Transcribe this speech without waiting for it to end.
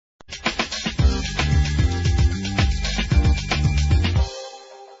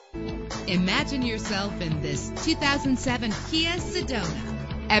Imagine yourself in this 2007 Kia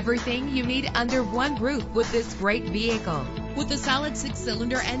Sedona. Everything you need under one roof with this great vehicle. With a solid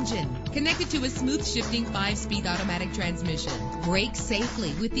 6-cylinder engine connected to a smooth shifting 5-speed automatic transmission. Brake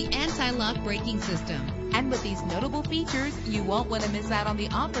safely with the anti-lock braking system. And with these notable features, you won't want to miss out on the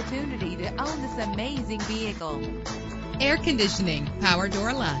opportunity to own this amazing vehicle. Air conditioning, power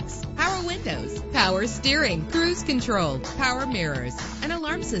door locks, power windows, power steering, cruise control, power mirrors, an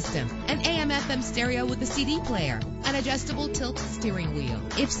alarm system, an AM/FM stereo with a CD player, an adjustable tilt steering wheel.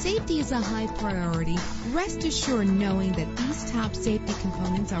 If safety is a high priority, rest assured knowing that these top safety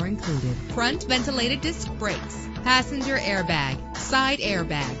components are included. Front ventilated disc brakes, passenger airbag, side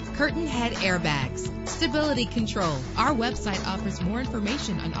airbag, curtain head airbags, stability control. Our website offers more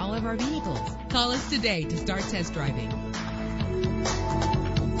information on all of our vehicles. Call us today to start test driving.